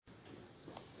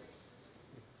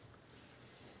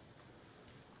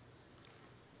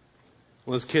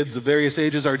Well, as kids of various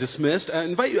ages are dismissed, I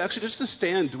invite you actually just to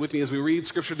stand with me as we read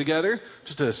Scripture together,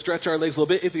 just to stretch our legs a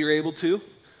little bit if you're able to.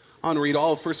 I want to read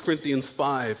all of 1 Corinthians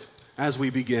 5 as we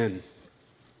begin.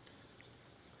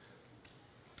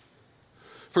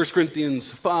 1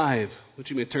 Corinthians 5, which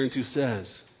you may turn to,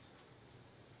 says,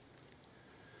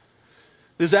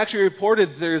 "It is actually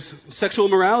reported that there is sexual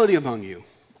immorality among you,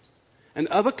 and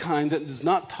of a kind that is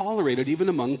not tolerated even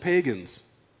among pagans.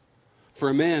 For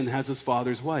a man has his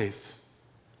father's wife.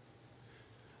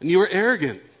 And you are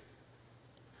arrogant.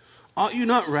 Ought you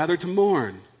not rather to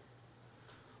mourn?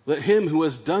 Let him who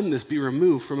has done this be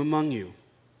removed from among you.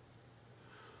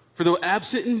 For though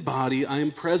absent in body, I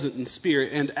am present in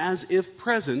spirit, and as if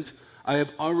present, I have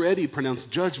already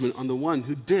pronounced judgment on the one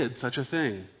who did such a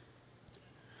thing.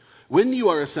 When you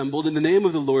are assembled in the name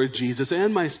of the Lord Jesus,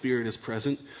 and my spirit is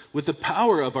present, with the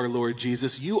power of our Lord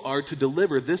Jesus, you are to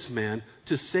deliver this man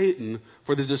to Satan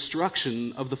for the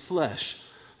destruction of the flesh,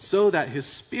 so that his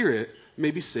spirit may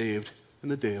be saved in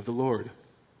the day of the Lord.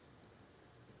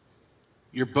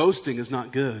 Your boasting is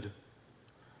not good.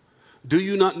 Do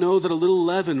you not know that a little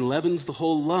leaven leavens the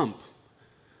whole lump?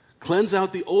 Cleanse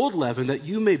out the old leaven, that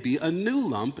you may be a new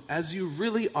lump, as you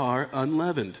really are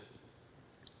unleavened.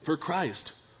 For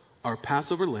Christ, our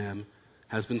Passover lamb,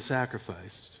 has been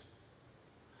sacrificed.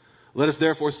 Let us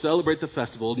therefore celebrate the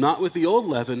festival, not with the old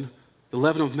leaven, the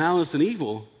leaven of malice and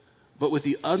evil, but with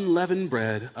the unleavened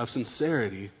bread of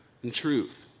sincerity and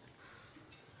truth.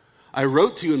 I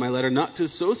wrote to you in my letter not to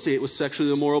associate with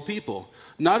sexually immoral people,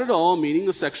 not at all meaning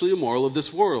the sexually immoral of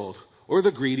this world, or the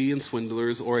greedy and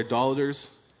swindlers or idolaters,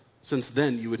 since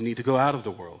then you would need to go out of the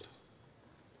world.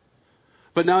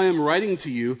 But now I am writing to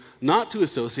you not to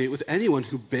associate with anyone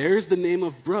who bears the name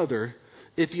of brother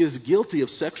if he is guilty of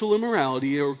sexual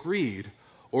immorality or greed,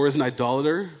 or is an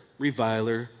idolater,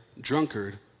 reviler,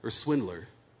 drunkard, or swindler.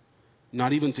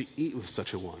 Not even to eat with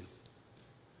such a one.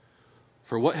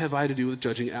 For what have I to do with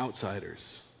judging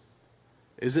outsiders?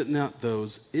 Is it not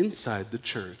those inside the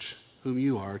church whom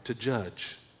you are to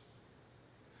judge?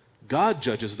 God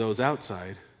judges those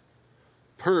outside.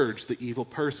 Purge the evil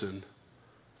person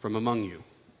from among you." You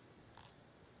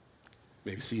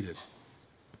may be seated.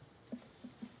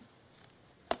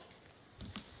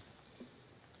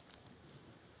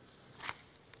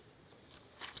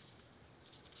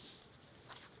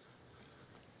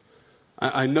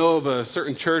 I know of a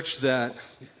certain church that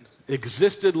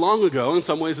existed long ago. In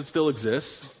some ways it still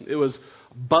exists. It was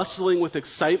bustling with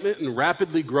excitement and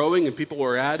rapidly growing, and people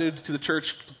were added to the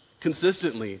church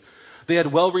consistently. They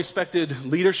had well-respected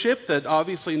leadership that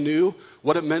obviously knew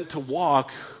what it meant to walk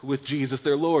with Jesus,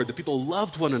 their Lord. The people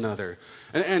loved one another.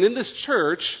 And in this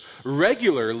church,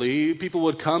 regularly, people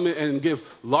would come and give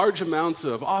large amounts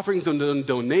of offerings and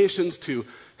donations to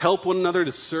help one another,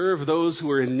 to serve those who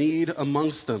were in need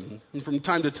amongst them. And from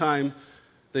time to time,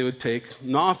 they would take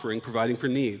an offering, providing for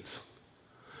needs.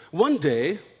 One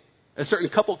day, a certain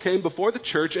couple came before the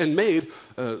church and made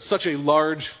such a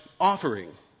large offering.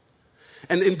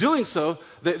 And in doing so,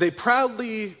 they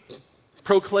proudly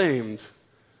proclaimed,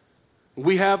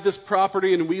 "We have this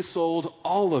property and we sold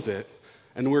all of it,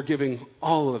 and we're giving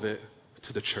all of it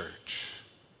to the church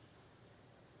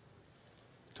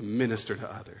to minister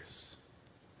to others."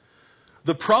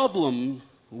 The problem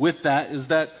with that is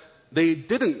that they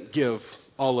didn't give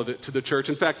all of it to the church.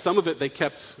 In fact, some of it they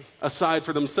kept aside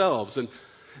for themselves. And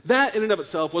that in and of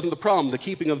itself wasn't the problem, the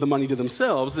keeping of the money to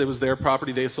themselves. It was their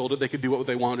property, they sold it, they could do what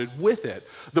they wanted with it.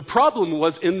 The problem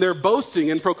was in their boasting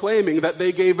and proclaiming that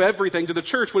they gave everything to the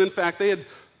church, when in fact they had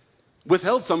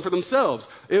withheld some for themselves.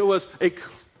 It was a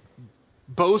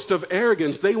boast of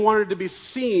arrogance. They wanted to be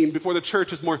seen before the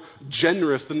church as more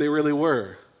generous than they really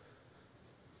were.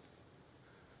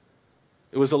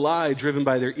 It was a lie driven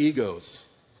by their egos.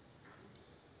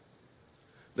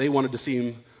 They wanted to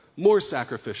seem more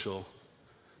sacrificial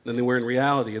than they were in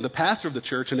reality. And the pastor of the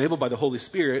church, enabled by the Holy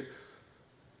Spirit,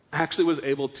 actually was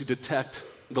able to detect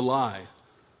the lie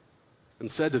and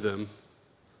said to them,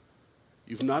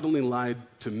 "You've not only lied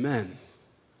to men,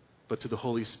 but to the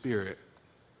Holy Spirit."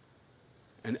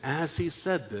 And as he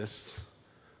said this,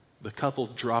 the couple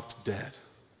dropped dead,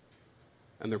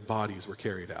 and their bodies were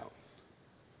carried out.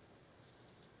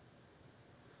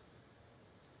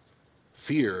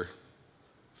 Fear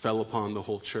fell upon the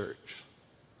whole church.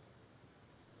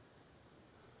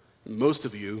 Most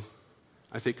of you,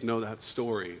 I think, know that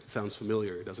story. It sounds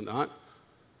familiar, does it not?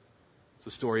 It's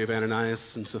the story of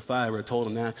Ananias and Sapphira told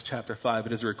in Acts chapter 5.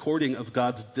 It is a recording of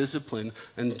God's discipline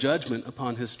and judgment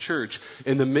upon his church.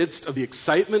 In the midst of the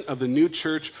excitement of the new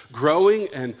church growing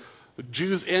and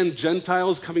Jews and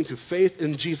Gentiles coming to faith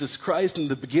in Jesus Christ in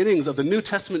the beginnings of the New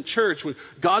Testament church when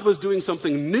God was doing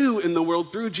something new in the world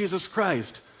through Jesus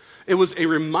Christ. It was a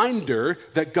reminder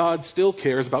that God still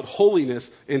cares about holiness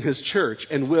in his church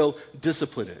and will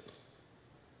discipline it.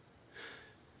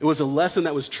 It was a lesson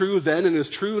that was true then and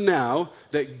is true now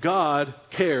that God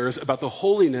cares about the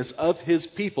holiness of his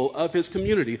people, of his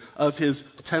community, of his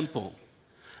temple.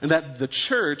 And that the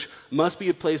church must be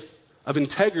a place of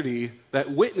integrity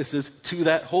that witnesses to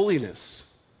that holiness.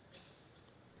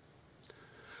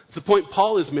 It's the point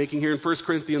Paul is making here in 1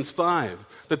 Corinthians 5,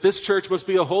 that this church must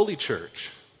be a holy church.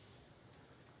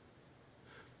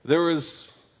 There was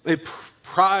a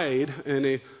pride and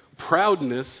a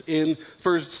proudness in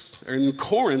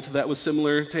Corinth that was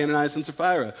similar to Ananias and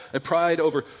Sapphira. A pride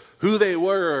over who they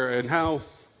were and how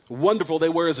wonderful they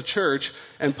were as a church.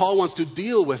 And Paul wants to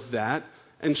deal with that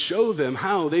and show them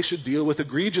how they should deal with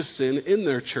egregious sin in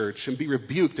their church and be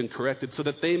rebuked and corrected so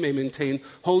that they may maintain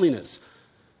holiness.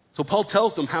 So Paul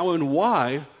tells them how and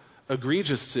why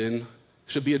egregious sin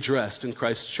should be addressed in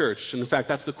Christ's church. And in fact,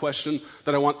 that's the question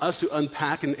that I want us to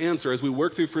unpack and answer as we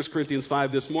work through 1 Corinthians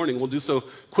 5 this morning. We'll do so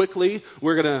quickly.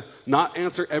 We're going to not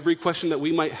answer every question that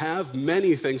we might have.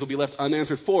 Many things will be left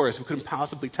unanswered for us. We couldn't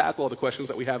possibly tackle all the questions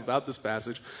that we have about this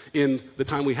passage in the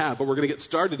time we have. But we're going to get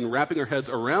started in wrapping our heads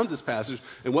around this passage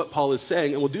and what Paul is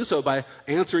saying. And we'll do so by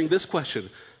answering this question.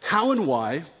 How and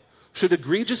why should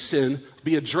egregious sin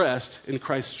be addressed in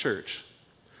Christ's church?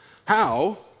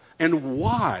 How and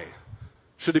why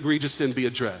should egregious sin be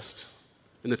addressed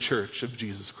in the church of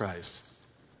Jesus Christ?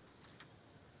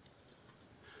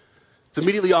 It's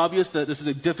immediately obvious that this is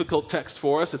a difficult text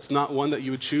for us. It's not one that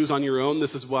you would choose on your own.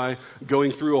 This is why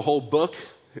going through a whole book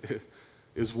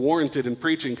is warranted in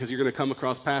preaching, because you're going to come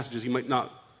across passages you might not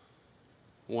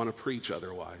want to preach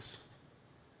otherwise.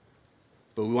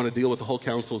 But we want to deal with the whole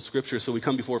counsel of Scripture. So we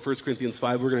come before 1 Corinthians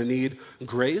 5. We're going to need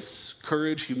grace,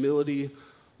 courage, humility,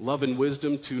 love and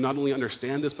wisdom to not only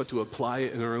understand this, but to apply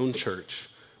it in our own church.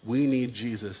 We need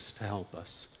Jesus to help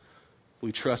us.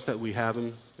 We trust that we have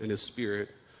him in his Spirit,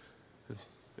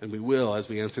 and we will as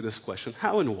we answer this question.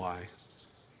 How and why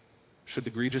should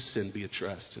egregious sin be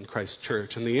addressed in Christ's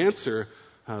church? And the answer,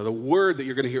 the word that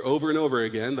you're going to hear over and over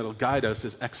again that will guide us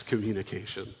is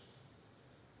excommunication.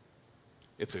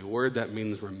 It's a word that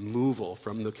means removal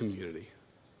from the community.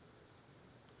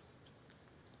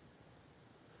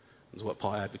 Is what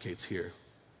Paul advocates here.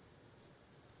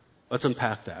 Let's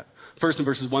unpack that. First, in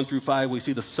verses 1 through 5, we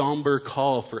see the somber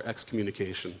call for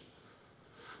excommunication.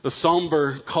 The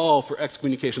somber call for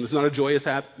excommunication. This is not a joyous,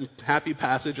 happy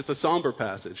passage. It's a somber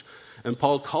passage. And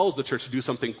Paul calls the church to do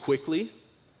something quickly,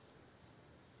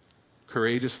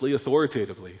 courageously,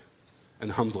 authoritatively,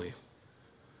 and humbly.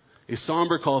 A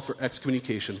somber call for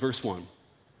excommunication. Verse 1.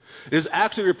 It is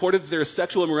actually reported that there is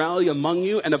sexual immorality among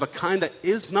you, and of a kind that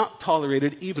is not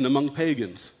tolerated even among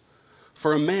pagans.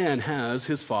 For a man has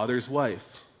his father's wife.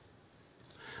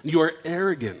 You are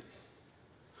arrogant.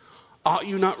 Ought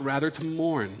you not rather to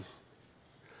mourn?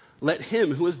 Let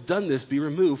him who has done this be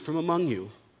removed from among you.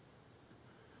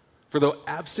 For though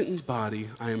absent in body,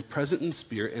 I am present in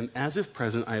spirit, and as if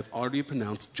present, I have already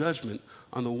pronounced judgment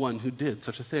on the one who did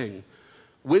such a thing.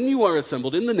 When you are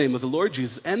assembled in the name of the Lord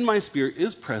Jesus, and my spirit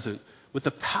is present, with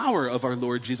the power of our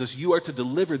Lord Jesus, you are to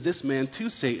deliver this man to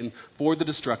Satan for the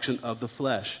destruction of the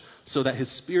flesh, so that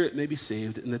his spirit may be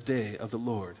saved in the day of the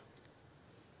Lord.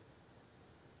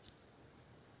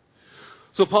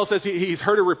 So Paul says he's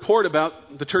heard a report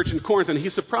about the church in Corinth, and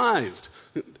he's surprised.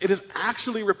 It is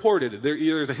actually reported.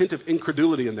 There's a hint of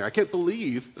incredulity in there. I can't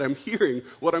believe that I'm hearing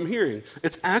what I'm hearing.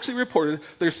 It's actually reported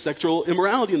there's sexual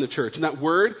immorality in the church. And that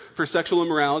word for sexual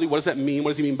immorality, what does that mean?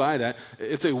 What does he mean by that?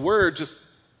 It's a word just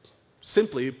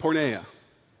simply porneia.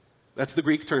 That's the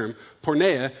Greek term,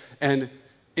 porneia, and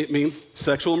it means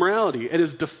sexual immorality. It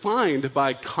is defined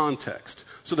by context.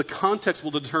 So the context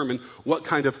will determine what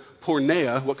kind of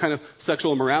porneia, what kind of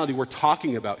sexual immorality we're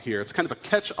talking about here. It's kind of a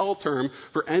catch-all term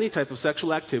for any type of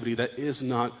sexual activity that is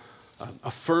not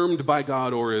affirmed by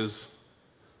God or is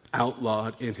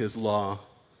outlawed in his law,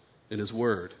 in his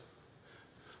word.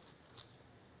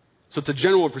 So it's a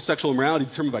general word for sexual immorality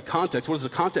determined by context. What does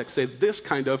the context say this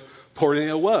kind of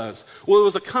porneia was? Well, it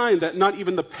was a kind that not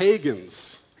even the pagans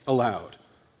allowed.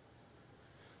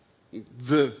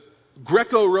 The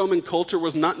Greco-Roman culture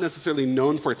was not necessarily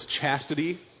known for its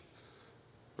chastity,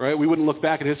 right? We wouldn't look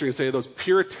back at history and say those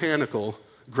puritanical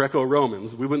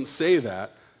Greco-Romans. We wouldn't say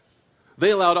that.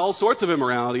 They allowed all sorts of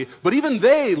immorality, but even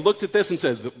they looked at this and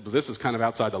said, this is kind of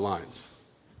outside the lines.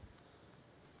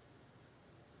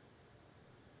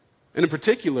 And in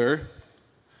particular,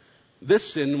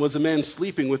 this sin was a man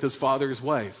sleeping with his father's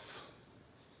wife.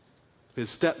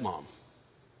 his stepmom.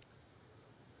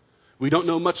 We don't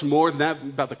know much more than that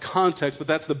about the context, but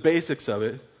that's the basics of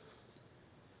it.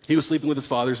 He was sleeping with his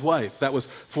father's wife. That was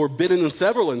forbidden in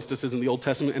several instances in the Old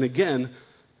Testament. And again,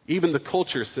 even the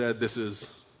culture said this is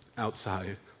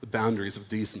outside the boundaries of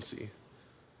decency.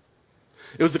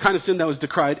 It was the kind of sin that was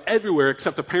decried everywhere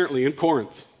except apparently in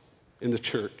Corinth, in the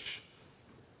church.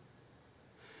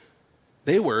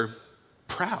 They were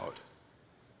proud.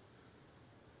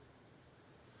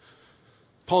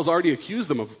 Paul's already accused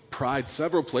them of pride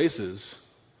several places.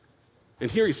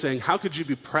 And here he's saying, how could you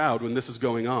be proud when this is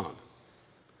going on?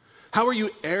 How are you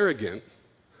arrogant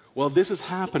while this is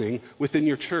happening within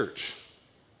your church?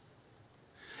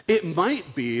 It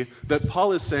might be that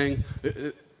Paul is saying,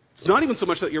 it's not even so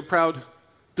much that you're proud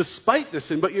despite this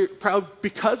sin, but you're proud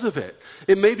because of it.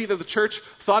 It may be that the church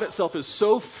thought itself as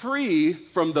so free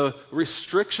from the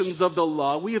restrictions of the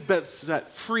law. We have been set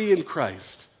free in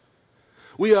Christ.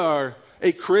 We are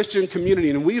a Christian community,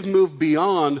 and we've moved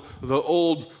beyond the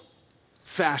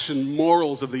old-fashioned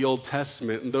morals of the Old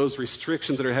Testament and those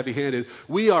restrictions that are heavy-handed.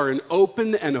 We are an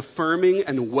open and affirming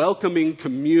and welcoming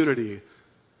community.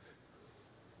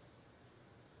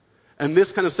 And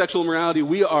this kind of sexual immorality,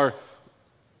 we have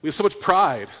so much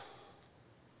pride.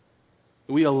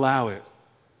 We allow it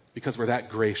because we're that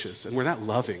gracious and we're that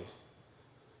loving.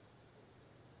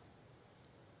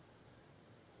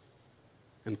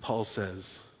 And Paul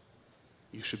says,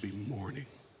 you should be mourning.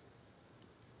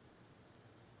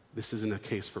 This isn't a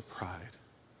case for pride.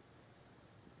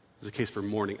 It's a case for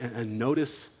mourning. And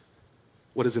notice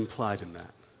what is implied in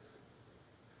that.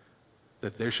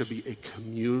 That there should be a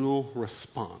communal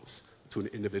response to an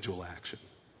individual action.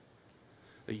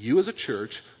 That you as a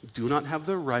church do not have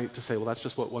the right to say, well, that's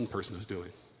just what one person is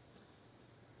doing.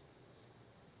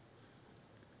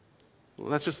 Well,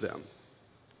 that's just them.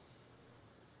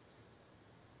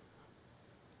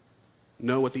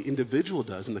 No, what the individual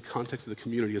does in the context of the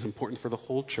community is important for the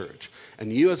whole church.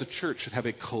 And you as a church should have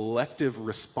a collective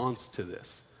response to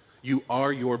this. You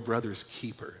are your brother's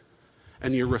keeper.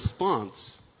 And your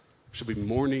response should be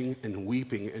mourning and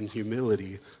weeping and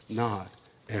humility, not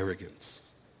arrogance.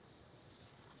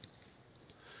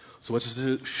 So what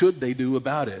should they do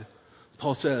about it?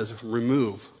 Paul says,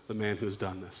 remove the man who has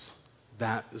done this.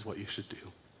 That is what you should do.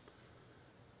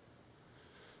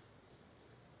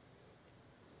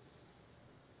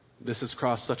 This has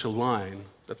crossed such a line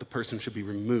that the person should be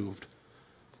removed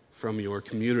from your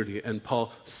community. And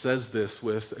Paul says this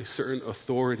with a certain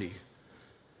authority.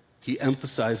 He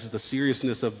emphasizes the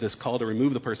seriousness of this call to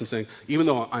remove the person, saying, even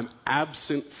though I'm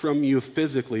absent from you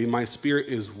physically, my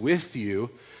spirit is with you,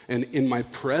 and in my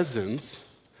presence,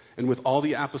 and with all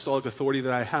the apostolic authority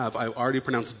that I have, I've already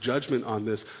pronounced judgment on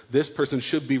this. This person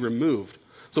should be removed.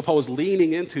 So Paul is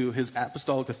leaning into his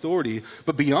apostolic authority,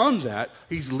 but beyond that,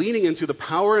 he's leaning into the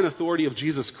power and authority of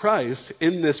Jesus Christ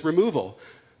in this removal.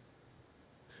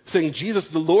 Saying, Jesus,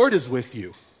 the Lord is with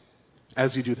you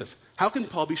as you do this. How can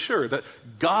Paul be sure that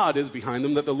God is behind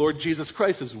them, that the Lord Jesus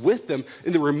Christ is with them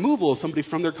in the removal of somebody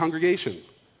from their congregation?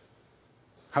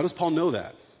 How does Paul know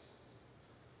that?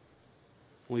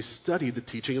 Well, he studied the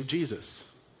teaching of Jesus.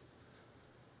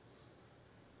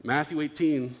 Matthew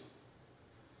 18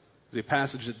 is a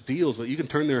passage that deals with, you can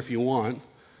turn there if you want. It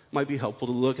might be helpful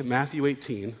to look at Matthew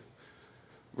 18,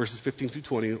 verses 15 through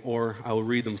 20, or I will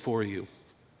read them for you.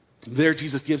 There,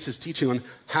 Jesus gives his teaching on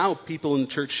how people in the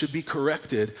church should be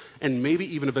corrected and maybe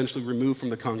even eventually removed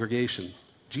from the congregation.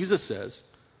 Jesus says,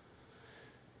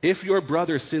 if your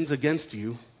brother sins against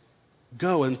you,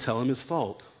 go and tell him his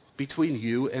fault between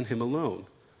you and him alone.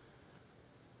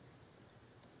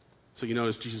 So you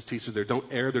notice Jesus teaches there,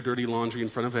 don't air their dirty laundry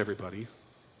in front of everybody.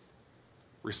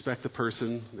 Respect the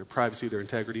person, their privacy, their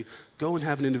integrity. Go and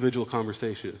have an individual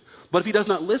conversation. But if he does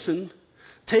not listen,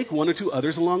 take one or two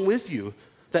others along with you,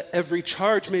 that every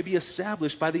charge may be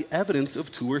established by the evidence of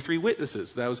 2 or 3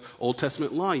 witnesses. That was Old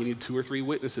Testament law. You need 2 or 3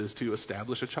 witnesses to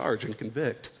establish a charge and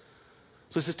convict.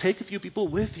 So he says, take a few people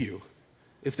with you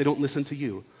if they don't listen to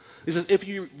you. He says, if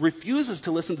you refuses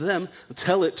to listen to them,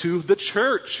 tell it to the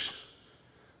church,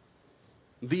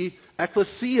 the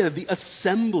ecclesia, the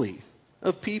assembly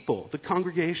of people, the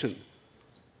congregation.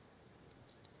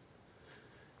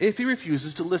 If he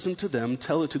refuses to listen to them,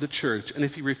 tell it to the church. And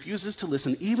if he refuses to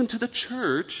listen even to the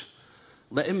church,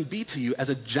 let him be to you as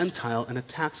a Gentile and a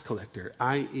tax collector,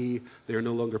 i.e., they are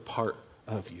no longer part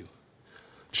of you.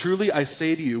 Truly I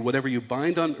say to you, whatever you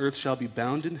bind on earth shall be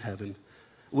bound in heaven.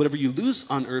 Whatever you loose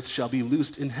on earth shall be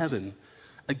loosed in heaven.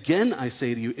 Again I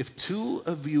say to you, if 2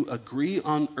 of you agree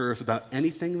on earth about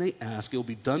anything they ask, it will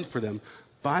be done for them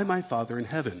by my Father in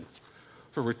heaven.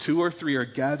 For where 2 or 3 are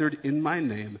gathered in my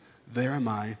name, there am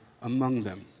I among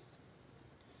them.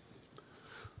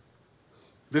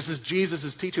 This is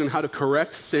Jesus' teaching on how to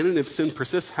correct sin, and if sin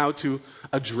persists, how to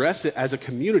address it as a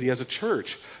community, as a church.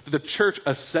 The church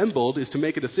assembled is to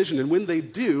make a decision, and when they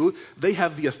do, they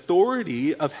have the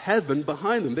authority of heaven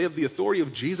behind them. They have the authority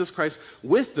of Jesus Christ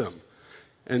with them.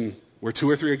 And where 2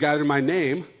 or 3 are gathered in my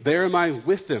name, there am I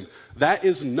with them. That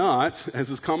is not, as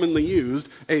is commonly used,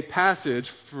 a passage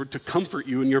to comfort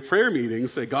you in your prayer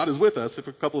meetings, say God is with us if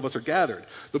a couple of us are gathered.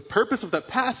 The purpose of that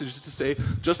passage is to say,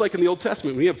 just like in the Old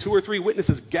Testament, when you have 2 or 3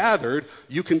 witnesses gathered,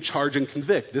 you can charge and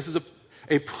convict. This is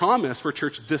a promise for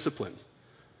church discipline.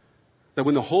 That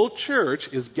when the whole church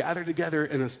is gathered together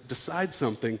and decides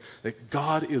something, that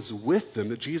God is with them,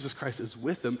 that Jesus Christ is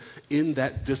with them in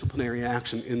that disciplinary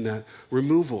action, in that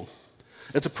removal.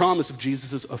 It's a promise of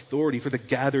Jesus' authority for the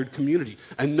gathered community.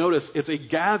 And notice, it's a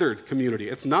gathered community.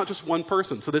 It's not just one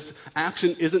person. So this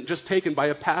action isn't just taken by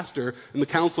a pastor in the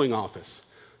counseling office.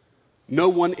 No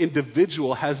one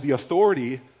individual has the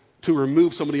authority to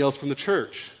remove somebody else from the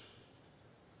church.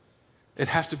 It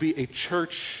has to be a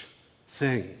church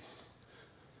thing.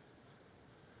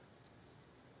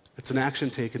 It's an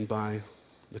action taken by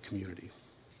the community.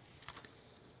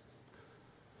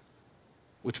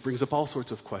 Which brings up all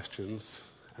sorts of questions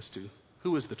as to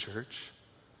who is the church?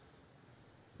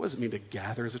 What does it mean to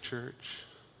gather as a church?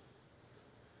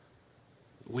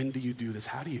 When do you do this?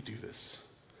 How do you do this?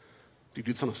 Do you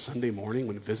do this on a Sunday morning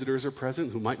when visitors are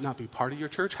present who might not be part of your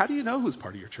church? How do you know who's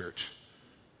part of your church?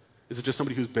 Is it just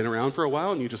somebody who's been around for a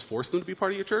while and you just force them to be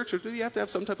part of your church? Or do you have to have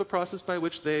some type of process by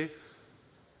which they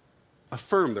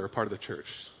affirm they're a part of the church?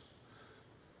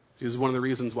 See, this is one of the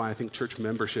reasons why I think church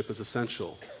membership is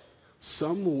essential.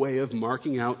 Some way of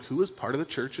marking out who is part of the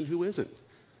church and who isn't.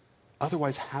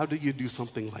 Otherwise, how do you do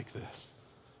something like this?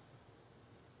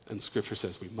 And Scripture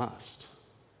says we must.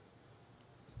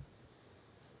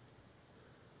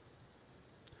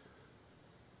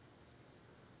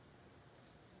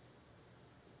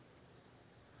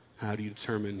 How do you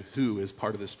determine who is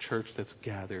part of this church that's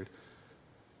gathered,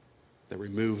 that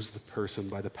removes the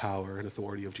person by the power and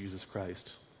authority of Jesus Christ?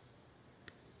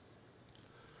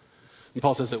 And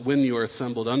Paul says that when you are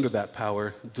assembled under that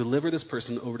power, deliver this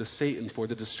person over to Satan for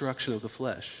the destruction of the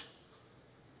flesh.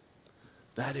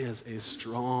 That is a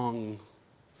strong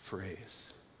phrase.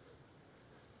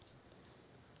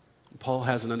 Paul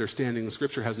has an understanding, the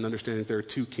Scripture has an understanding that there are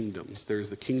 2 kingdoms. There's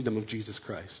the kingdom of Jesus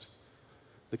Christ,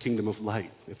 the kingdom of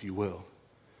light, if you will.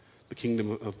 The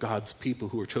kingdom of God's people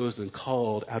who are chosen and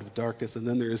called out of darkness. And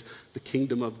then there is the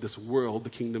kingdom of this world, the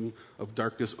kingdom of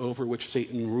darkness over which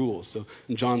Satan rules. So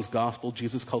in John's gospel,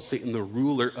 Jesus calls Satan the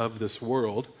ruler of this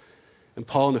world. And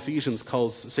Paul in Ephesians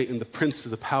calls Satan the prince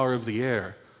of the power of the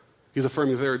air. He's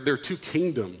affirming there are 2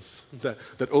 kingdoms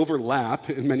that overlap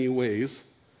in many ways.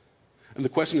 And the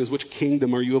question is, which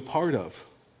kingdom are you a part of?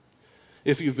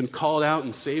 If you've been called out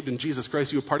and saved in Jesus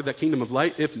Christ, you're part of that kingdom of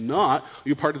light. If not,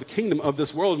 you're part of the kingdom of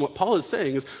this world. And what Paul is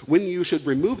saying is, when you should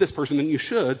remove this person, and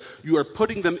you are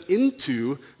putting them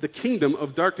into the kingdom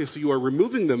of darkness. So you are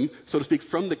removing them, so to speak,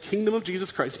 from the kingdom of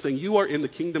Jesus Christ, saying you are in the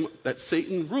kingdom that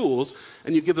Satan rules,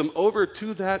 and you give them over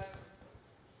to that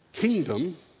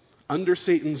kingdom under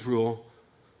Satan's rule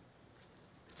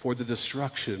for the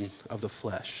destruction of the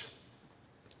flesh.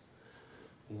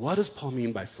 What does Paul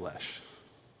mean by flesh?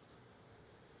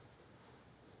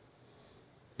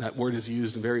 That word is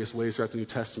used in various ways throughout the New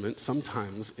Testament.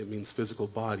 Sometimes it means physical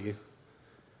body.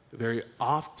 Very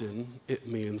often it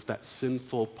means that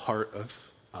sinful part of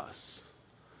us,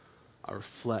 our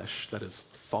flesh that is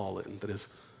fallen, that is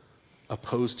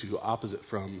opposed to, opposite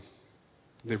from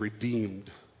the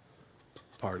redeemed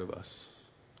part of us.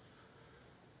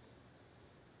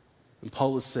 And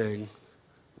Paul is saying,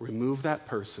 remove that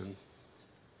person,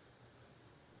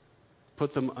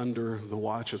 put them under the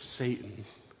watch of Satan.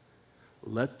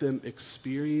 Let them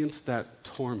experience that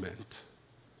torment,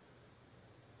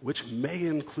 which may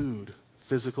include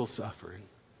physical suffering,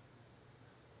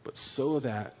 but so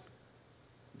that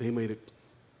they may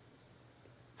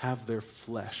have their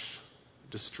flesh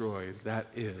destroyed. That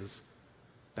is,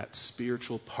 that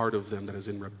spiritual part of them that is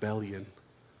in rebellion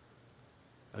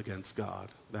against God,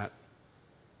 that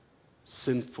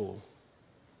sinful,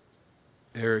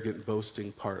 arrogant,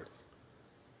 boasting part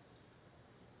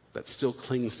that still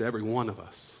clings to every one of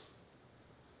us.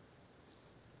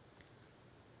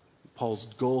 Paul's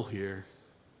goal here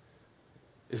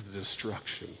is the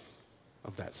destruction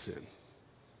of that sin.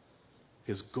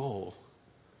 His goal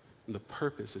and the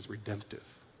purpose is redemptive.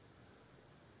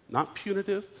 Not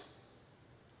punitive,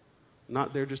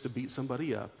 not there just to beat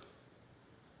somebody up,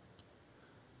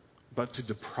 but to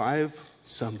deprive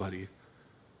somebody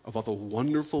of all the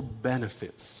wonderful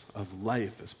benefits of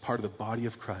life as part of the body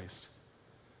of Christ,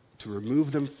 to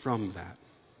remove them from that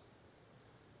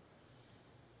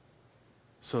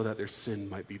so that their sin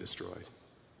might be destroyed.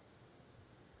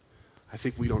 I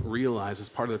think we don't realize as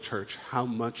part of the church how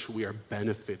much we are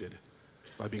benefited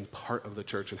by being part of the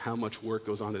church and how much work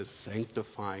goes on that is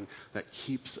sanctifying, that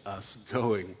keeps us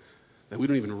going, that we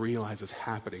don't even realize is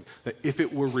happening. That if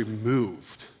it were removed,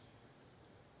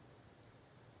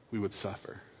 we would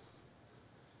suffer.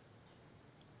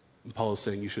 And Paul is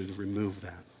saying you should remove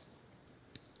that.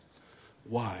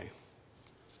 Why?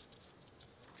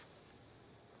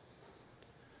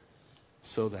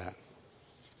 So that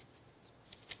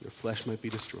their flesh might be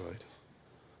destroyed,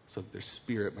 so that their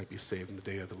spirit might be saved in the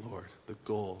day of the Lord. The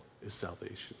goal is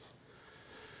salvation.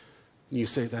 And you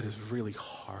say that is really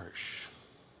harsh.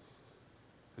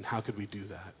 And how could we do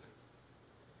that?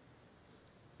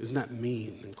 Isn't that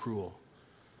mean and cruel?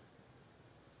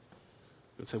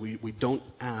 And so we don't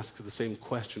ask the same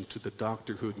question to the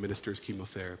doctor who administers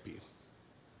chemotherapy.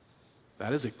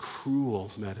 That is a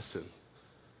cruel medicine.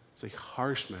 It's a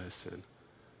harsh medicine.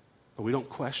 But we don't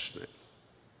question it.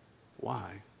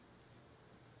 Why?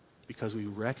 Because we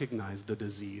recognize the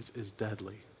disease is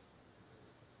deadly.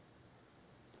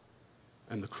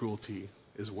 And the cruelty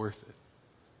is worth it.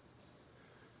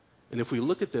 And if we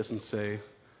look at this and say,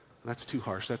 that's too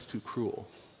harsh, that's too cruel,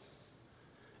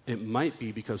 it might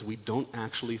be because we don't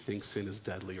actually think sin is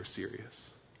deadly or serious.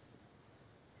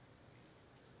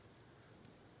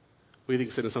 We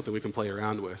think sin is something we can play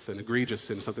around with, and egregious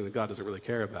sin is something that God doesn't really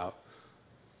care about.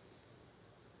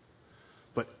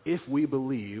 But if we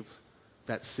believe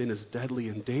that sin is deadly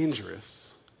and dangerous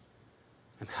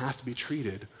and has to be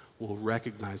treated, we'll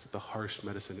recognize that the harsh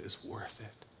medicine is worth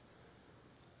it.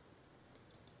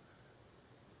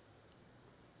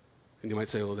 And you might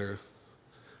say, well, I've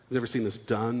never seen this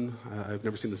done. I've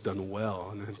never seen this done well.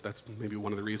 And that's maybe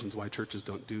one of the reasons why churches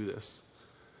don't do this.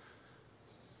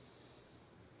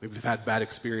 Maybe they've had bad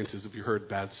experiences if you heard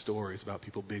bad stories about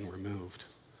people being removed.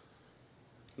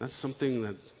 And that's something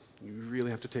that you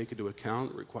really have to take into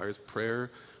account. It requires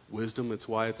prayer, wisdom. It's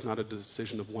why it's not a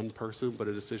decision of one person, but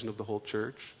a decision of the whole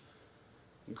church.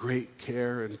 Great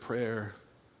care and prayer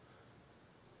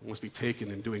must be taken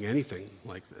in doing anything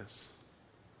like this.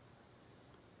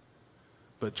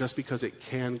 But just because it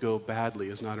can go badly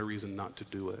is not a reason not to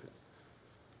do it.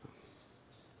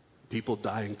 People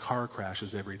die in car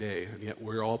crashes every day, and yet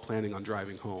we're all planning on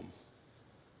driving home.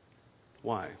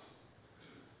 Why?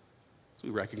 So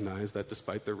we recognize that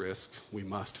despite the risk, we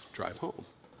must drive home.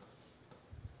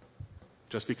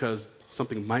 Just because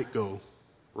something might go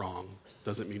wrong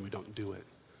doesn't mean we don't do it.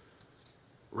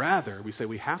 Rather, we say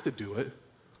we have to do it,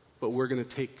 but we're going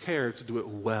to take care to do it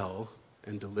well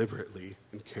and deliberately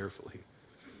and carefully,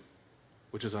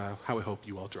 which is how I hope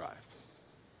you all drive.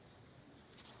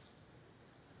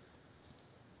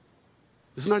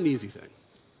 This is not an easy thing.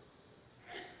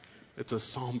 It's a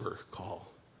somber call.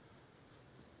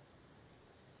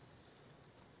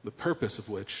 The purpose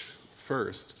of which,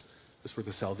 first, is for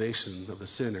the salvation of the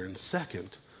sinner, and second,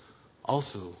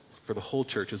 also for the whole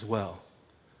church as well.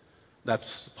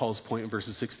 That's Paul's point in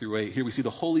verses 6 through 8. Here we see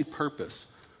the holy purpose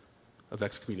of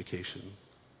excommunication.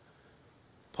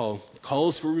 Paul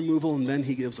calls for removal, and then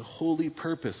he gives a holy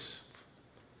purpose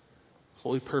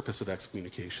of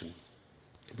excommunication.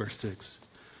 Verse 6,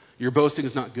 your boasting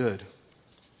is not good.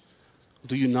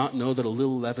 Do you not know that a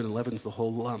little leaven leavens the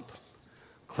whole lump?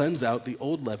 Cleanse out the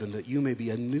old leaven, that you may be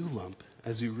a new lump,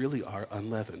 as you really are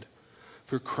unleavened.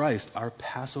 For Christ, our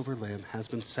Passover lamb, has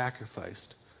been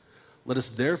sacrificed. Let us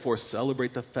therefore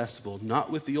celebrate the festival, not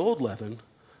with the old leaven,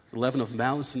 the leaven of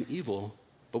malice and evil,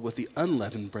 but with the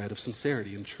unleavened bread of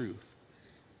sincerity and truth.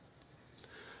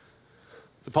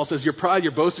 So Paul says, your pride,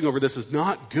 your boasting over this is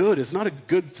not good. It's not a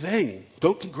good thing.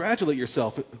 Don't congratulate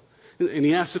yourself. And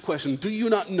he asks the question, do you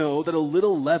not know that a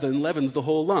little leaven leavens the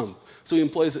whole lump? So he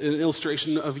employs an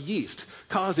illustration of yeast,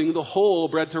 causing the whole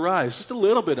bread to rise. Just a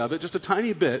little bit of it, just a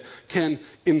tiny bit, can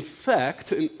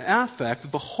infect and affect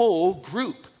the whole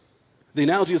group. The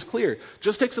analogy is clear.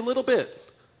 Just takes a little bit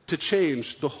to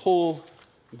change the whole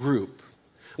group.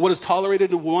 What is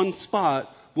tolerated in one spot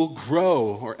will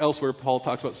grow, or elsewhere Paul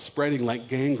talks about spreading like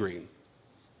gangrene.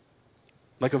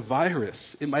 Like a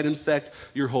virus, it might infect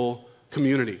your whole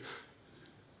community.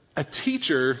 A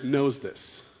teacher knows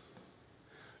this.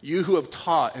 You who have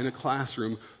taught in a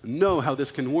classroom know how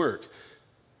this can work.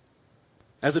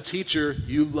 As a teacher,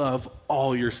 you love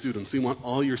all your students. You want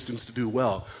all your students to do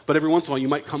well. But every once in a while, you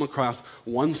might come across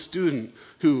one student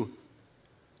who,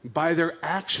 by their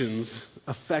actions,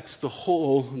 affects the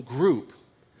whole group.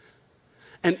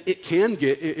 And it can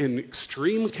get, in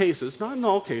extreme cases, not in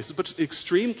all cases, but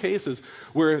extreme cases,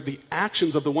 where the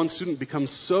actions of the one student become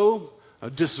so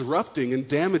disrupting and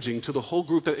damaging to the whole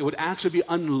group, that it would actually be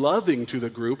unloving to the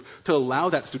group to allow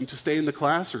that student to stay in the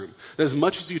classroom. That as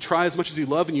much as you try, as much as you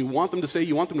love, and you want them to stay,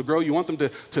 you want them to grow, you want them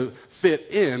to fit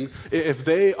in, if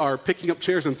they are picking up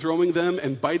chairs and throwing them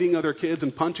and biting other kids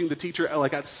and punching the teacher,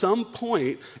 like at some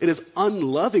point, it is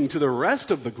unloving to the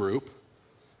rest of the group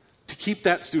to keep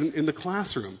that student in the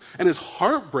classroom. And it's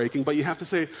heartbreaking, but you have to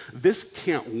say, this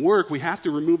can't work. We have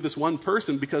to remove this one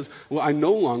person because, well, I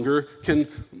no longer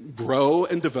can grow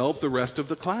and develop the rest of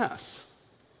the class.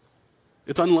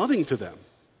 It's unloving to them.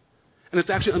 And it's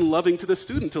actually unloving to the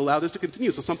student to allow this to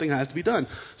continue, so something has to be done.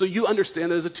 So you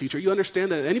understand that as a teacher. You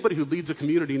understand that anybody who leads a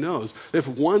community knows that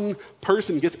if one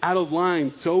person gets out of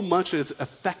line so much that it's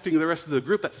affecting the rest of the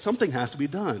group, that something has to be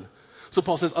done. So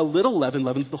Paul says, a little leaven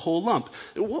leavens the whole lump.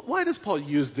 And why does Paul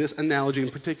use this analogy in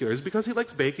particular? Is it because he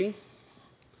likes baking?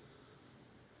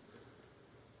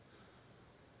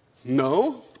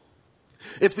 No.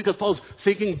 It's because Paul's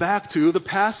thinking back to the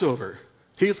Passover.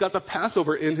 He's got the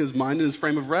Passover in his mind, in his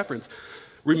frame of reference.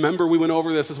 Remember, we went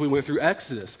over this as we went through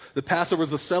Exodus. The Passover was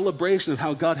the celebration of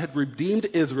how God had redeemed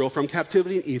Israel from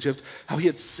captivity in Egypt, how he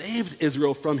had saved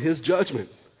Israel from his judgment.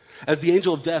 As the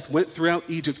angel of death went throughout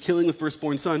Egypt, killing the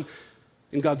firstborn son,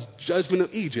 in God's judgment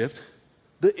of Egypt,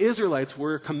 the Israelites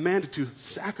were commanded to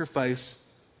sacrifice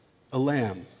a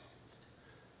lamb,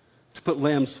 to put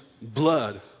lamb's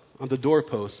blood on the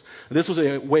doorposts. And this was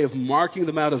a way of marking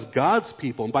them out as God's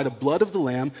people. And by the blood of the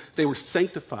lamb, they were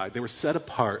sanctified. They were set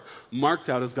apart, marked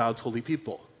out as God's holy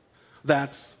people.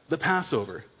 That's the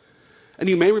Passover. And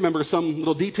you may remember some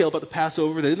little detail about the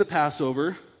Passover, that in the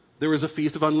Passover, there was a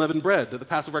feast of unleavened bread, that the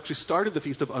Passover actually started the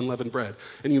feast of unleavened bread.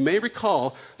 And you may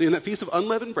recall that in that feast of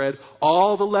unleavened bread,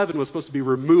 all the leaven was supposed to be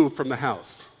removed from the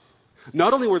house.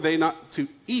 Not only were they not to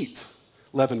eat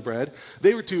leavened bread,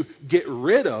 they were to get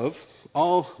rid of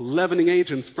all leavening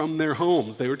agents from their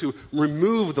homes. They were to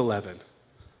remove the leaven.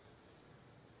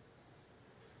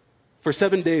 For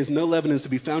 7 days, no leaven is to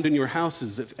be found in your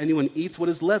houses. If anyone eats what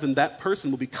is leavened, that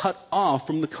person will be cut off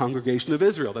from the congregation of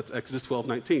Israel. That's Exodus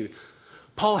 12:19.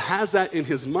 Paul has that in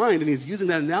his mind, and he's using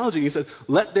that analogy. He says,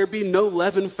 let there be no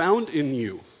leaven found in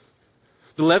you.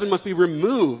 The leaven must be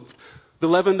removed, the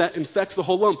leaven that infects the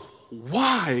whole lump.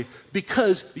 Why?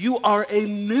 Because you are a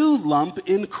new lump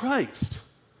in Christ.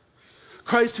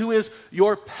 Christ, who is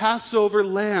your Passover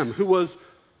lamb, who was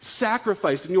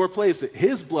sacrificed in your place, that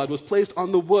his blood was placed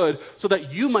on the wood so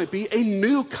that you might be a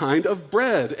new kind of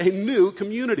bread, a new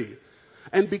community.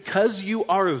 And because you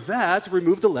are that,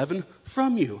 remove the leaven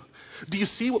from you. Do you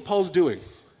see what Paul's doing?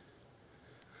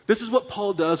 This is what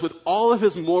Paul does with all of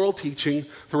his moral teaching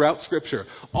throughout Scripture.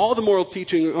 All the moral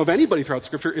teaching of anybody throughout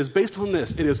Scripture is based on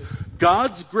this. It is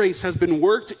God's grace has been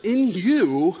worked in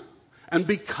you, and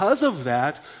because of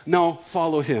that, now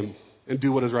follow him and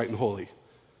do what is right and holy.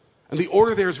 And the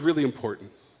order there is really important.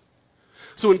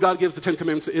 So when God gives the Ten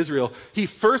Commandments to Israel, he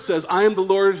first says, I am the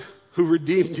Lord who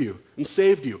redeemed you and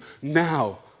saved you.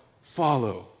 Now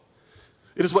follow.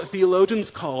 It is what theologians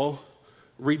call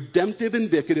redemptive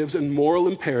indicatives and moral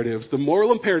imperatives. The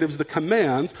moral imperatives, the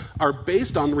commands, are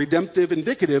based on the redemptive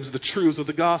indicatives, the truths of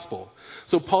the gospel.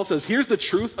 So Paul says, here's the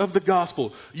truth of the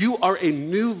gospel. You are a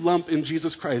new lump in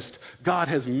Jesus Christ. God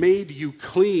has made you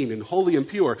clean and holy and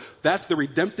pure. That's the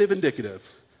redemptive indicative.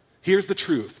 Here's the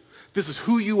truth. This is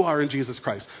who you are in Jesus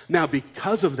Christ. Now,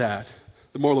 because of that,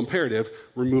 the moral imperative,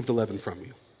 remove the leaven from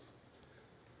you.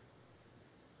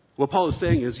 What Paul is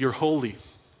saying is, you're holy,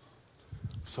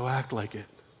 so act like it.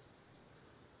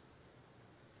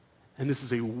 And this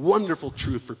is a wonderful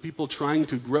truth for people trying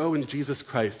to grow in Jesus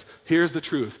Christ. Here's the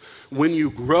truth. When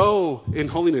you grow in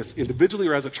holiness, individually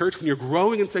or as a church, when you're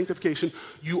growing in sanctification,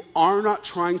 you are not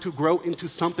trying to grow into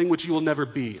something which you will never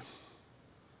be.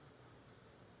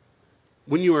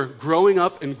 When you are growing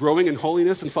up and growing in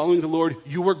holiness and following the Lord,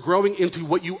 you are growing into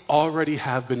what you already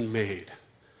have been made.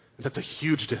 And that's a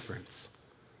huge difference.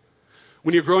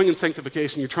 When you're growing in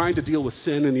sanctification, you're trying to deal with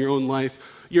sin in your own life,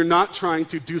 you're not trying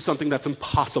to do something that's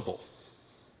impossible.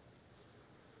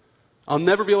 I'll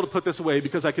never be able to put this away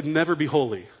because I could never be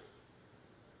holy.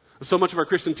 So much of our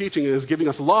Christian teaching is giving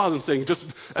us laws and saying, just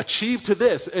achieve to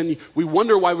this. And we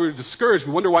wonder why we're discouraged.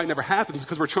 We wonder why it never happens,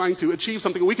 because we're trying to achieve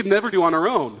something we could never do on our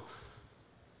own.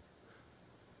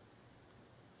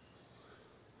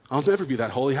 I'll never be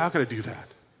that holy. How could I do that?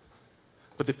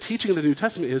 But the teaching of the New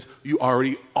Testament is you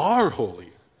already are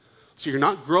holy. So you're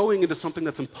not growing into something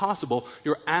that's impossible.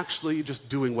 You're actually just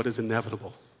doing what is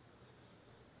inevitable.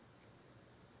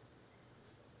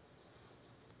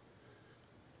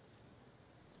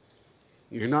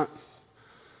 You're not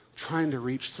trying to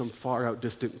reach some far out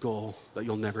distant goal that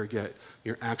you'll never get.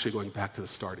 You're actually going back to the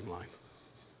starting line.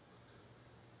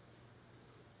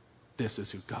 this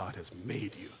is who God has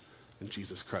made you in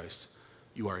Jesus Christ.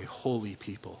 You are a holy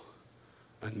people,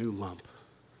 a new lump.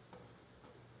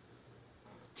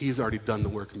 He's already done the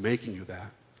work making you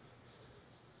that.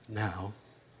 Now,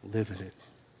 live in it.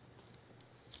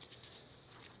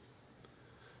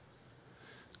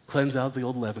 Cleanse out the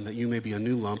old leaven that you may be a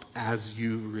new lump as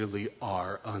you really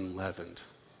are unleavened.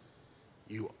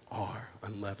 You are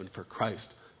unleavened, for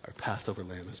Christ, our Passover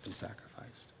lamb, has been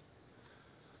sacrificed.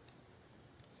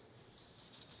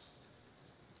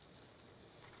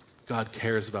 God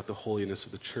cares about the holiness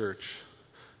of the church,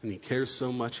 and he cares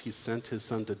so much he sent his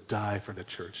son to die for the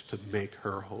church to make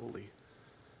her holy.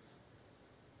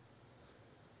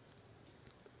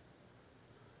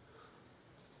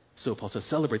 So Paul says,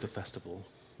 celebrate the festival.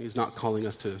 He's not calling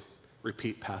us to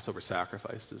repeat Passover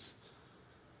sacrifices.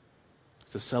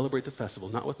 To celebrate the festival,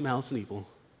 not with malice and evil,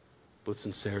 but with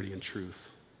sincerity and truth.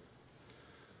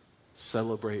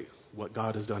 Celebrate what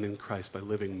God has done in Christ by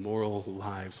living moral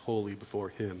lives holy before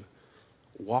him,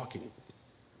 walking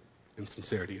in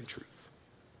sincerity and truth.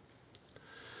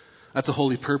 That's the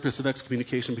holy purpose of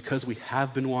excommunication. Because we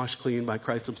have been washed clean by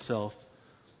Christ himself,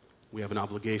 we have an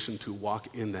obligation to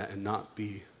walk in that and not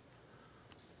be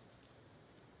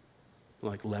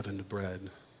like leavened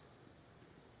bread.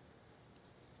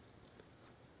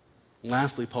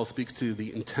 Lastly, Paul speaks to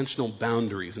the intentional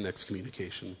boundaries in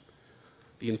excommunication.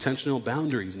 The intentional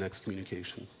boundaries in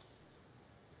excommunication.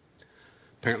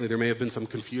 Apparently, there may have been some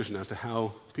confusion as to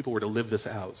how people were to live this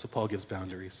out, so Paul gives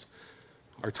boundaries.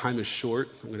 Our time is short.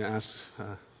 I'm going to ask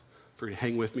for you to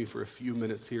hang with me for a few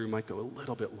minutes here. It might go a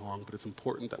little bit long, but it's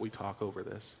important that we talk over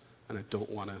this, and I don't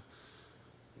want to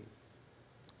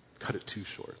cut it too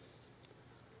short.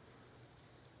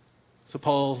 So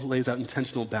Paul lays out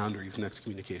intentional boundaries in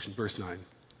excommunication. Verse 9.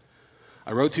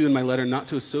 I wrote to you in my letter not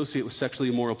to associate with sexually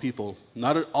immoral people,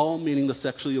 not at all meaning the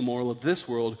sexually immoral of this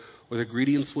world, or the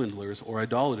greedy and swindlers, or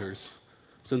idolaters,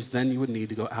 since then you would need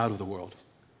to go out of the world.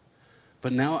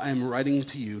 But now I am writing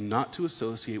to you not to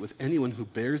associate with anyone who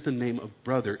bears the name of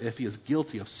brother if he is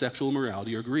guilty of sexual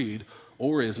immorality or greed,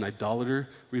 or is an idolater,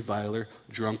 reviler,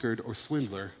 drunkard, or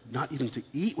swindler, not even to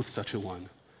eat with such a one.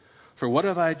 For what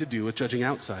have I to do with judging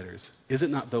outsiders? Is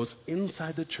it not those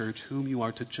inside the church whom you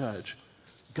are to judge?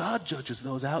 God judges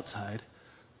those outside.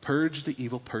 Purge the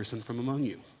evil person from among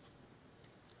you.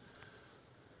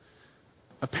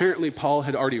 Apparently, Paul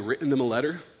had already written them a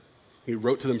letter. He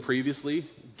wrote to them previously,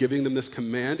 giving them this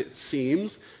command, it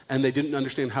seems, and they didn't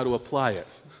understand how to apply it.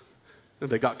 And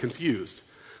they got confused.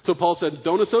 So Paul said,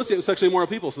 don't associate with sexually immoral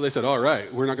people. So they said, all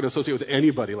right, we're not going to associate with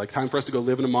anybody. Like, time for us to go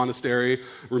live in a monastery,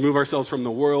 remove ourselves from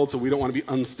the world, so we don't want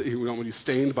to be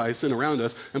stained by sin around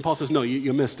us. And Paul says, no,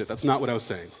 you missed it. That's not what I was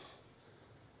saying.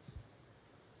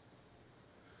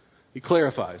 He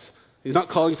clarifies. He's not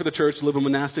calling for the church to live a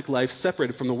monastic life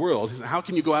separated from the world. He says, how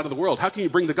can you go out of the world? How can you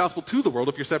bring the gospel to the world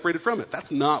if you're separated from it?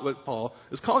 That's not what Paul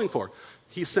is calling for.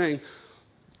 He's saying,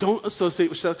 don't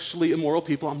associate with sexually immoral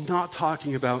people. I'm not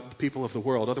talking about the people of the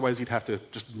world. Otherwise, you'd have to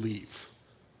just leave.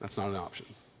 That's not an option.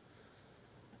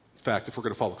 In fact, if we're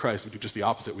going to follow Christ, we do just the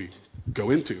opposite. We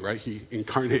go into, right? He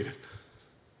incarnated.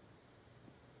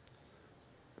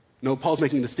 No, Paul's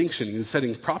making a distinction. He's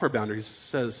setting proper boundaries.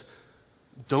 He says,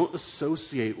 don't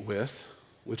associate with,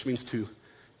 which means to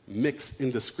mix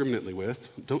indiscriminately with,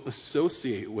 don't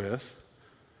associate with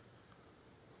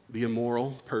the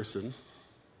immoral person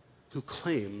who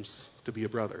claims to be a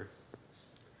brother.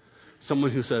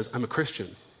 Someone who says, I'm a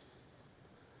Christian,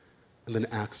 and then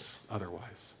acts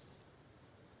otherwise.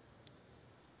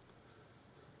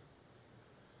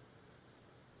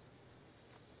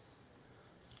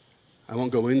 I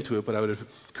won't go into it, but I would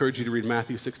encourage you to read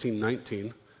Matthew 16:19,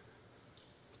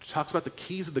 which talks about the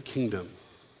keys of the kingdom.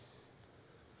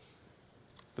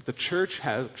 That the church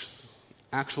has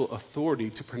actual authority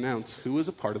to pronounce who is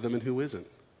a part of them and who isn't.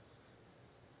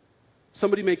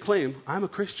 Somebody may claim, I'm a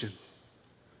Christian,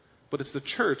 but it's the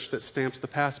church that stamps the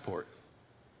passport.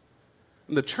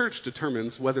 And the church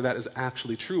determines whether that is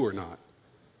actually true or not.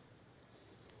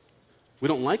 We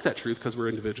don't like that truth because we're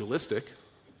individualistic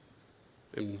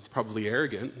and probably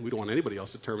arrogant. We don't want anybody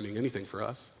else determining anything for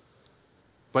us.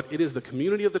 But it is the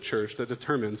community of the church that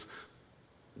determines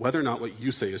whether or not what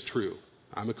you say is true.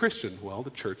 I'm a Christian. Well,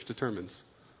 the church determines.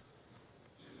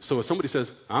 So if somebody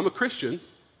says, I'm a Christian,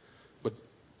 but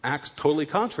acts totally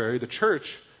contrary, the church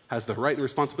has the right and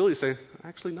responsibility to say,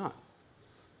 actually not.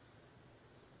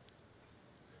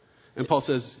 And Paul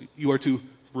says, you are to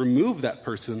remove that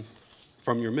person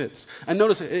from your midst. And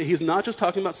notice, he's not just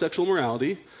talking about sexual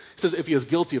immorality. He says if he is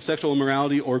guilty of sexual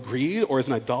immorality or greed, or is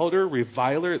an idolater,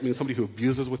 reviler, it means somebody who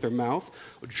abuses with their mouth,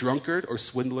 a drunkard or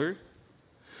swindler.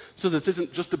 So this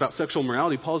isn't just about sexual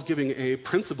morality. Paul's giving a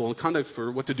principle and conduct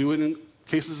for what to do in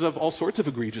cases of all sorts of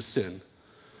egregious sin.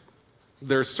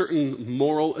 There are certain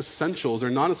moral essentials or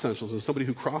non-essentials, and somebody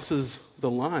who crosses the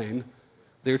line,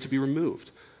 they're to be removed.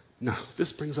 Now,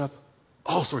 this brings up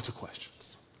all sorts of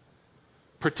questions.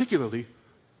 Particularly,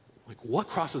 like, what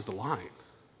crosses the line?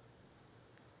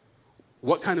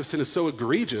 What kind of sin is so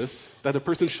egregious that a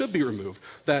person should be removed,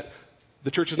 that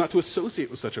the church is not to associate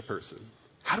with such a person?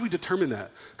 How do we determine that?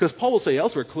 Because Paul will say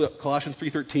elsewhere, Colossians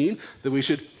 3:13, that we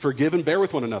should forgive and bear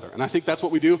with one another. And I think that's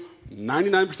what we do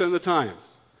 99% of the time.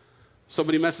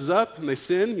 Somebody messes up and they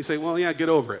sin, you say, well, yeah, get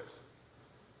over it.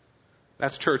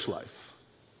 That's church life.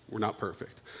 We're not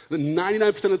perfect. The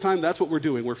 99% of the time, that's what we're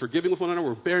doing. We're forgiving with one another.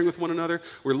 We're bearing with one another.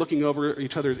 We're looking over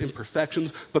each other's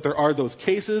imperfections. But there are those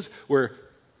cases where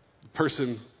the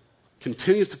person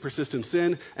continues to persist in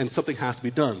sin and something has to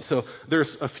be done. So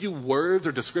there's a few words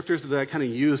or descriptors that I kind of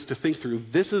use to think through.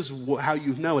 This is how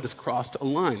you know it has crossed a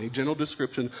line, a general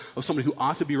description of somebody who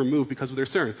ought to be removed because of their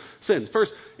sin.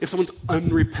 First, if someone's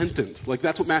unrepentant, like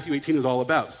that's what Matthew 18 is all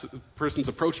about. A person's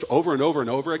approached over and over and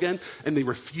over again, and they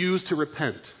refuse to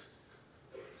repent.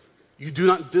 You do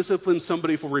not discipline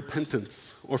somebody for repentance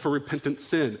or for repentant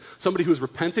sin. Somebody who's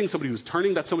repenting, somebody who's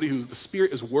turning, that's somebody who the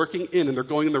Spirit is working in and they're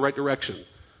going in the right direction.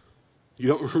 You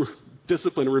don't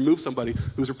discipline or remove somebody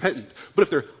who's repentant. But if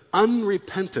they're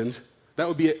unrepentant, that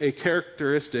would be a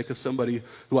characteristic of somebody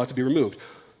who ought to be removed.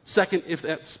 Second, if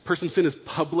that person's sin is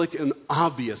public and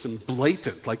obvious and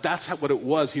blatant, like that's what it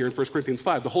was here in 1 Corinthians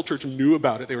 5. The whole church knew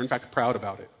about it. They were in fact proud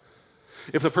about it.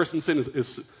 If the person's sin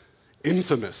is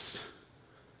infamous,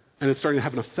 and it's starting to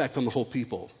have an effect on the whole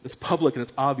people. It's public and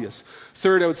it's obvious.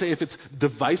 Third, I would say if it's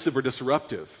divisive or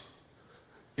disruptive,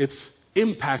 it's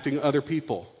impacting other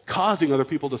people, causing other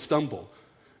people to stumble,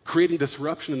 creating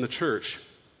disruption in the church.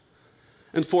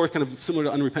 And fourth, kind of similar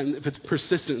to unrepentant, if it's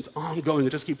persistent, it's ongoing, it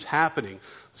just keeps happening,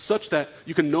 such that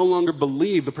you can no longer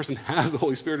believe the person has the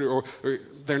Holy Spirit or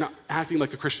they're not acting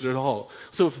like a Christian at all.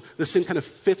 So if the sin kind of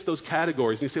fits those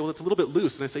categories, and you say, well, it's a little bit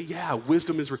loose, and I say, yeah,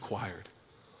 wisdom is required.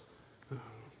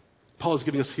 Paul is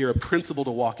giving us here a principle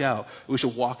to walk out. We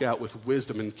should walk out with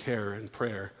wisdom and care and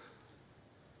prayer.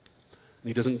 And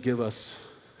he doesn't give us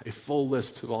a full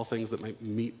list of all things that might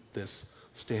meet this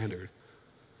standard.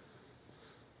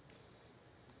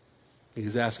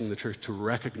 He's asking the church to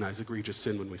recognize egregious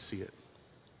sin when we see it.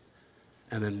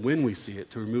 And then when we see it,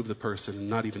 to remove the person and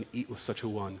not even eat with such a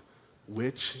one,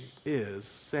 which is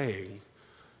saying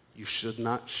you should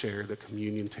not share the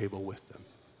communion table with them.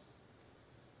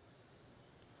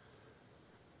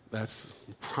 That's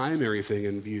the primary thing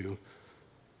in view.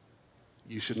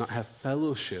 You should not have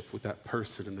fellowship with that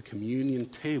person, and the communion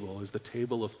table is the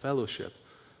table of fellowship.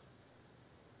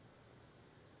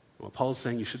 Well, Paul's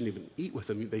saying you shouldn't even eat with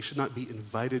them. They should not be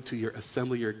invited to your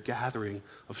assembly, your gathering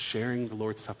of sharing the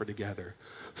Lord's Supper together.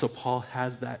 So Paul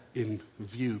has that in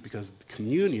view because the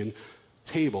communion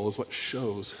table is what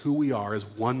shows who we are as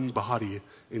one body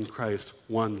in Christ,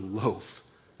 one loaf,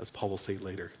 as Paul will say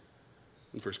later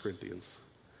in 1 Corinthians.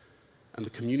 And the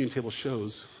communion table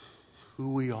shows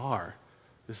who we are.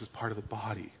 This is part of the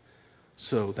body.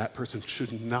 So that person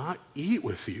should not eat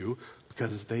with you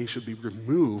because they should be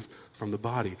removed from the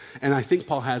body. And I think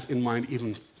Paul has in mind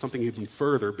something even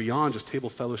further beyond just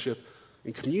table fellowship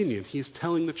and communion. He's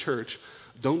telling the church,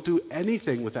 don't do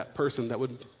anything with that person that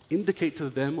would indicate to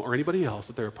them or anybody else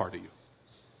that they're a part of you.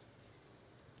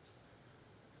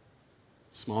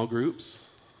 Small groups,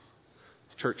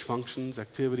 church functions,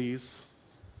 activities.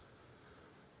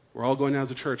 We're all going out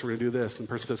as a church, we're going to do this. And the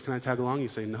person says, can I tag along? You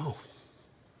say, no.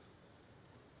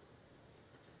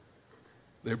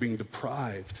 They're being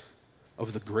deprived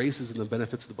of the graces and the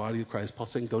benefits of the body of Christ.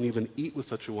 Paul's saying, don't even eat with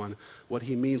such a one. What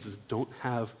he means is don't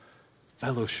have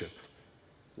fellowship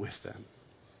with them.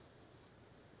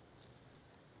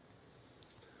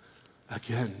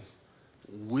 Again,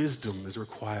 wisdom is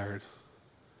required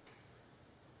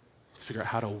to figure out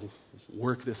how to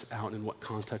work this out, in what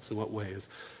context and what ways.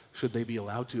 Should they be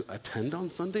allowed to attend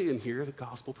on Sunday and hear the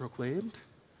gospel proclaimed?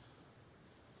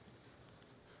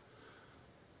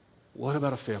 What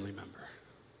about a family member?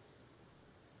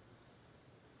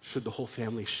 Should the whole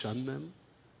family shun them?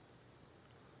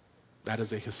 That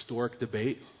is a historic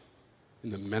debate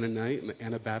in the Mennonite and the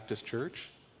Anabaptist church.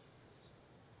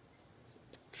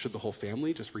 Should the whole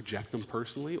family just reject them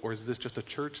personally, or is this just a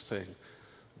church thing?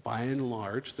 By and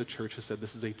large, the church has said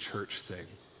this is a church thing.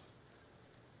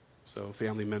 So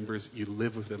family members, you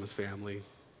live with them as family,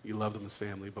 you love them as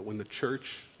family, but when the church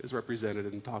is represented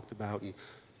and talked about and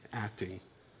acting,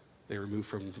 they are removed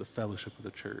from the fellowship of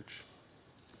the church.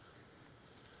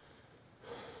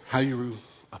 How you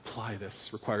apply this.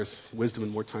 Requires wisdom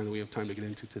and more time than we have time to get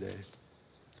into today.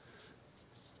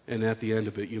 And at the end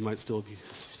of it, you might still be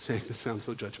saying, this sounds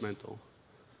so judgmental.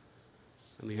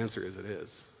 And the answer is, it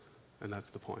is. And that's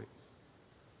the point.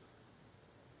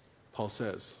 Paul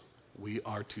says, we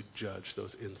are to judge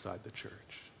those inside the church.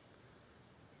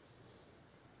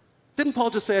 Didn't Paul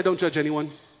just say, I don't judge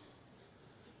anyone?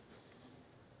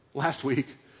 Last week,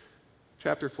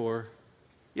 chapter 4.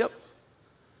 Yep.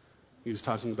 He was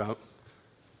talking about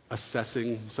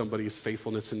assessing somebody's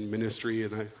faithfulness in ministry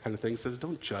and that kind of thing. He says,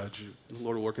 don't judge. The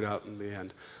Lord will work it out in the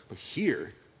end. But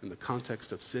here, in the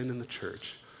context of sin in the church,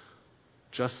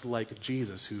 just like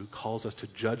Jesus, who calls us to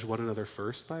judge one another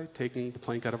first by taking the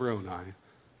plank out of our own eye,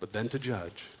 but then to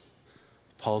judge,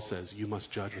 Paul says, you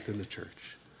must judge within the church.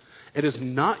 It is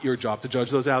not your job to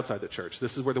judge those outside the church.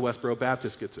 This is where the Westboro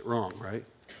Baptist gets it wrong, right?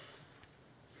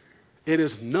 It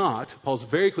is not, Paul's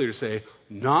very clear to say,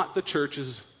 not the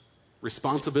church's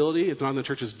responsibility, it's not the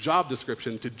church's job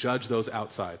description to judge those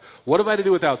outside. What have I to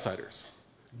do with outsiders?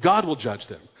 God will judge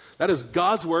them. That is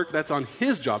God's work. That's on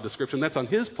His job description. That's on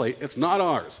His plate. It's not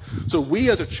ours. So we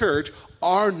as a church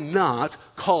are not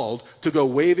called to go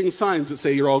waving signs that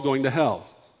say you're all going to hell.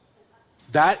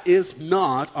 That is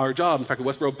not our job. In fact, the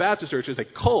Westboro Baptist Church is a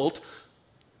cult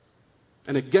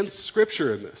and against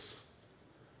Scripture in this.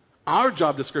 Our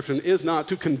job description is not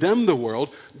to condemn the world.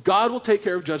 God will take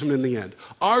care of judgment in the end.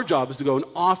 Our job is to go and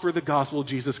offer the gospel of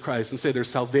Jesus Christ and say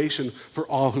there's salvation for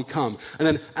all who come. And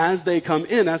then as they come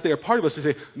in, as they are part of us,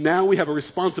 they say, now we have a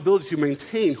responsibility to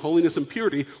maintain holiness and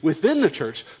purity within the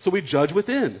church, so we judge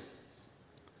within.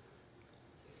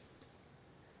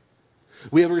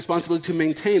 We have a responsibility to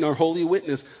maintain our holy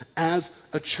witness as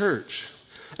a church.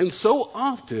 And so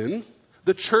often,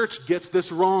 the church gets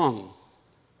this wrong.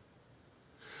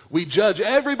 We judge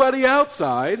everybody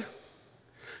outside,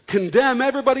 condemn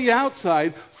everybody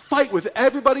outside, fight with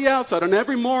everybody outside on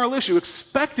every moral issue,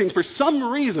 expecting for some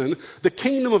reason the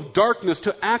kingdom of darkness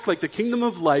to act like the kingdom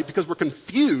of light because we're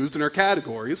confused in our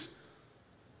categories.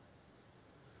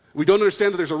 We don't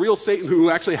understand that there's a real Satan who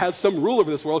actually has some rule over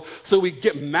this world, so we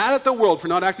get mad at the world for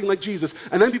not acting like Jesus,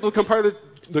 and then people become part of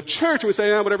the church and we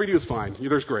say, whatever you do is fine.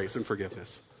 There's grace and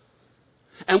forgiveness.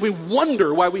 And we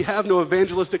wonder why we have no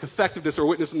evangelistic effectiveness or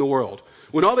witness in the world.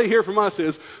 When all they hear from us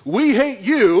is, we hate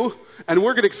you, and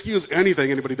we're going to excuse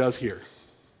anything anybody does here.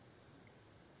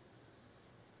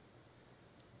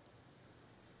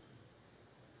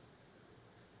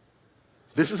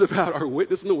 This is about our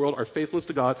witness in the world, our faithfulness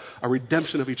to God, our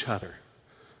redemption of each other.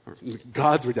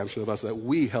 God's redemption of us that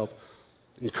we help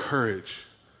encourage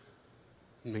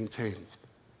and maintain.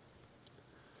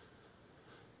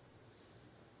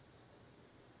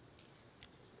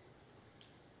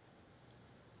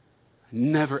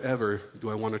 Never, ever do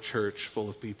I want a church full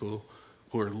of people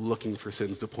who are looking for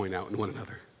sins to point out in one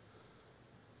another.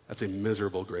 That's a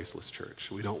miserable, graceless church.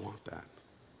 We don't want that.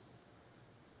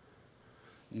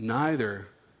 Neither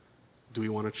do we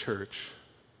want a church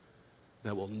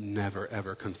that will never,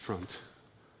 ever confront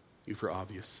you for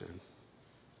obvious sin.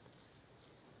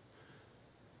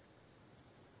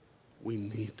 We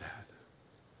need that.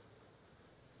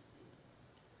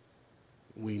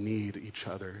 We need each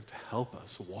other to help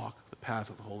us walk the path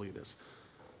of holiness.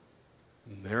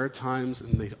 And there are times,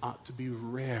 and they ought to be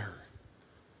rare.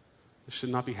 This should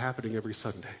not be happening every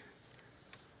Sunday.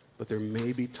 But there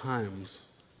may be times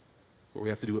where we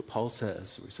have to do what Paul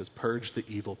says, where he says, purge the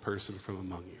evil person from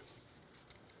among you.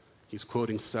 He's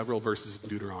quoting several verses in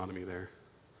Deuteronomy there,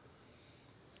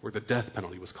 where the death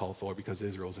penalty was called for because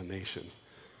Israel's a nation.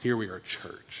 Here we are a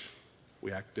church.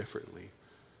 We act differently.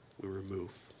 We remove.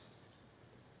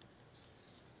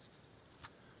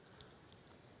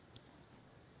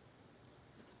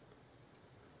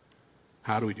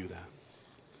 How do we do that?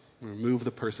 We remove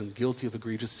the person guilty of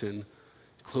egregious sin,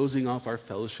 closing off our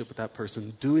fellowship with that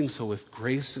person, doing so with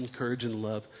grace and courage and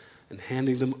love, and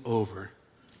handing them over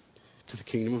to the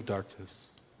kingdom of darkness.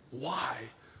 Why?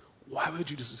 Why would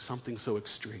you do something so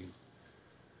extreme?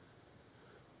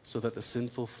 So that the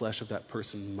sinful flesh of that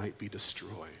person might be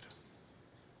destroyed,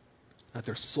 that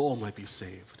their soul might be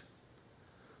saved,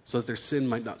 so that their sin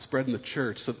might not spread in the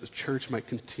church, so that the church might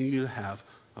continue to have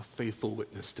a faithful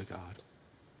witness to God.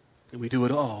 And we do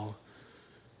it all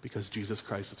because Jesus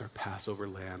Christ is our Passover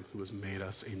lamb who has made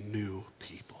us a new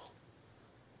people.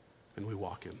 And we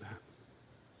walk in that.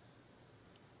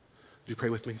 Would you pray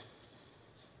with me?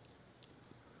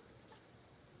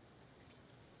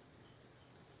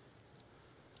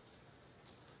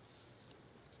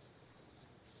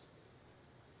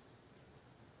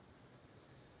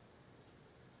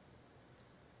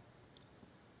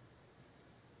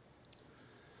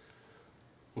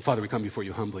 Well, Father, we come before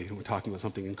you humbly, and we're talking about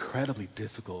something incredibly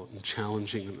difficult and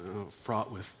challenging and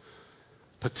fraught with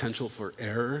potential for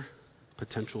error,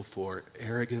 potential for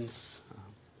arrogance,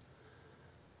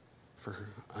 for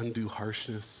undue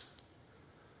harshness.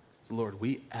 So Lord,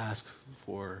 we ask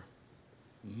for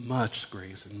much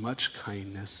grace and much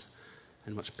kindness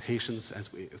and much patience as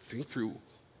we think through,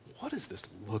 what does this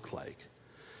look like?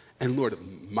 And Lord,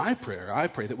 my prayer, I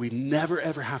pray that we never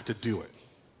ever have to do it.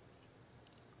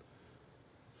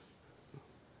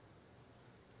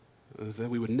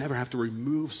 That we would never have to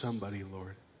remove somebody,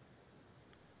 Lord.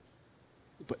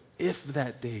 But if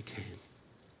that day came,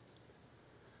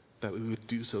 that we would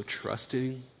do so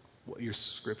trusting what your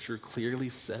scripture clearly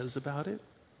says about it,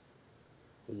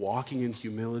 walking in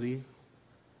humility,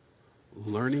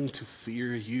 learning to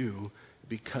fear you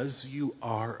because you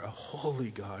are a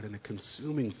holy God and a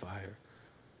consuming fire.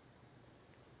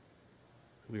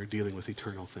 We are dealing with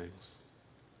eternal things.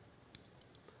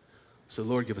 So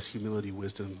Lord, give us humility,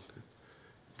 wisdom,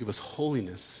 give us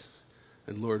holiness,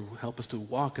 and Lord, help us to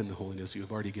walk in the holiness you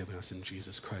have already given us in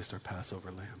Jesus Christ, our Passover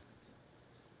Lamb.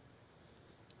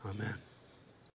 Amen.